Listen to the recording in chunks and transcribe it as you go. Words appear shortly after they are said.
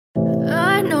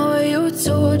you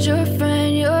told your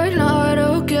friend you're not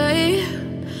okay,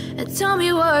 and tell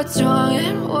me what's wrong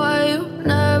and why you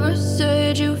never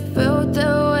said you felt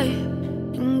that way.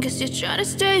 And guess you're trying to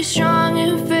stay strong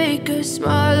and fake a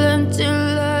smile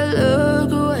until I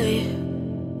look away.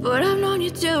 But I've known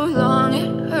you too long,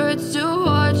 it hurts to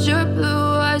watch your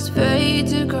blue eyes fade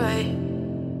to gray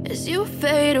as you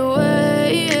fade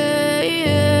away,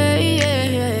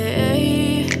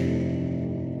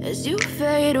 as you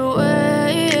fade away.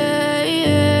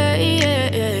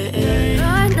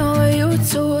 I know you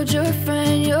told your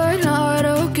friend you're not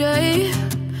okay,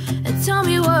 and tell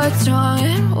me what's wrong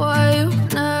and why you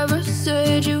never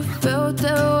said you felt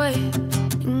that way.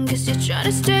 And guess you're trying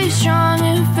to stay strong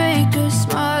and fake a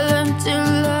smile until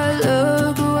I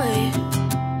look away.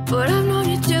 But I've known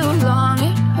you too long,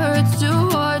 it hurts to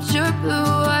watch your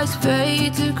blue eyes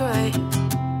fade to gray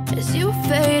as you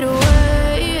fade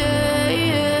away,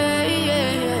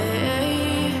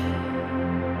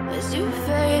 as you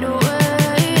fade away,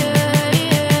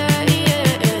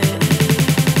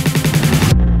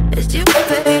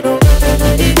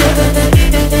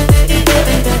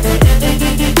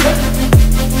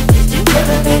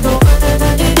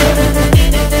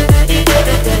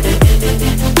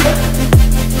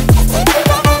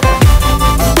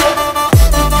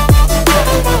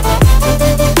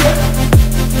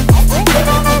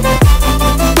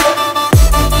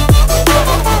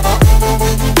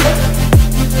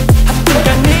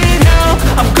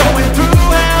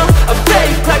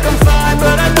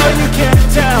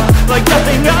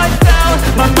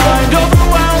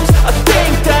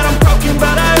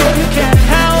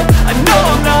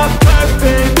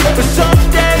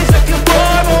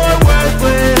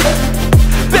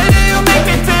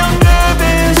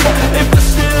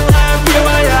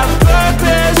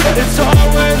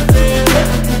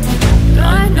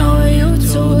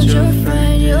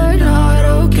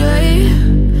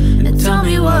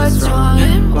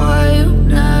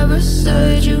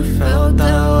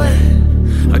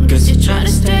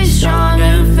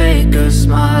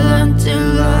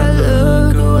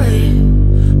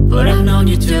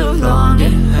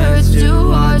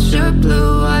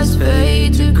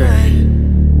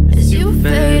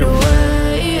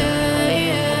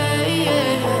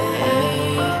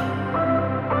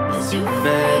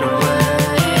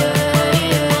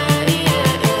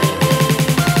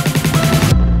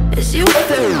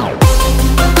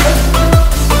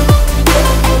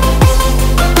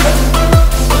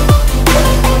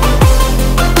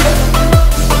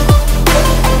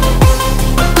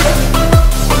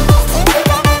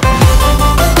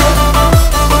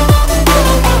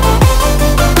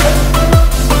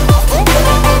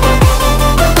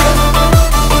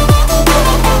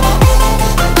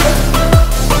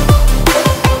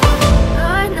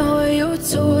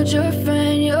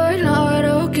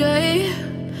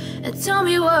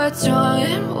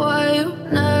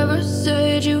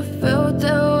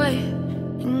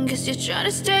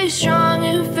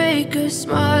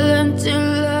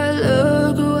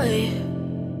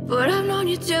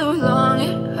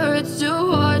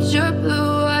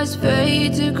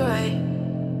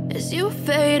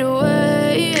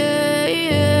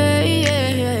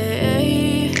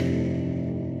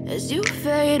 as you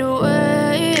fade away.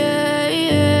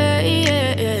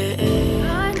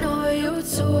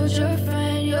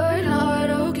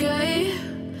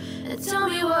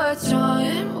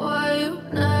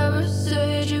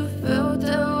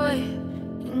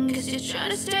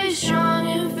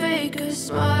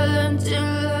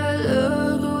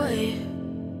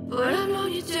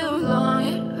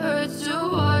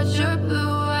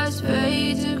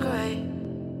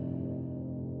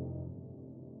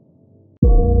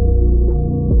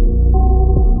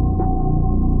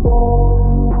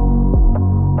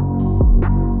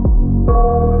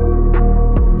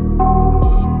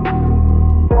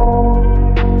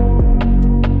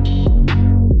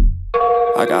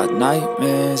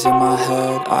 Nightmares in my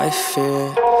head, I fear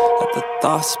that the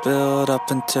thoughts build up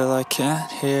until I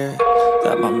can't hear,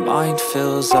 that my mind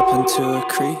fills up into a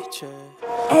creature.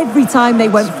 Every time they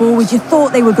went forward, you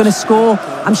thought they were going to score.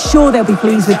 I'm sure they'll be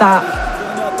pleased with that.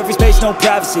 Every space, no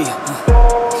privacy,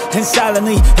 and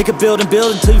silently it could build and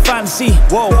build until you finally see,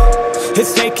 whoa,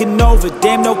 it's taking over,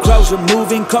 damn no closure,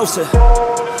 moving closer.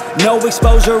 No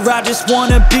exposure, I just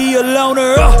wanna be a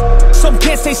loner. Some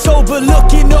can't stay sober,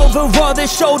 looking over all their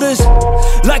shoulders,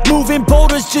 like moving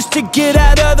boulders just to get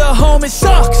out of the home. It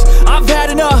sucks, I've had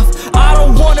enough, I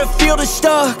don't wanna feel the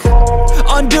stuck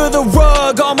under the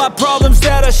rug, all my problems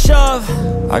that I shove.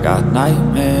 I got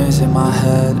nightmares in my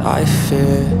head, I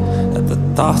fear that the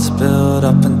thoughts build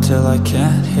up until I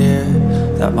can't hear,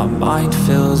 that my mind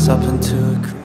fills up into a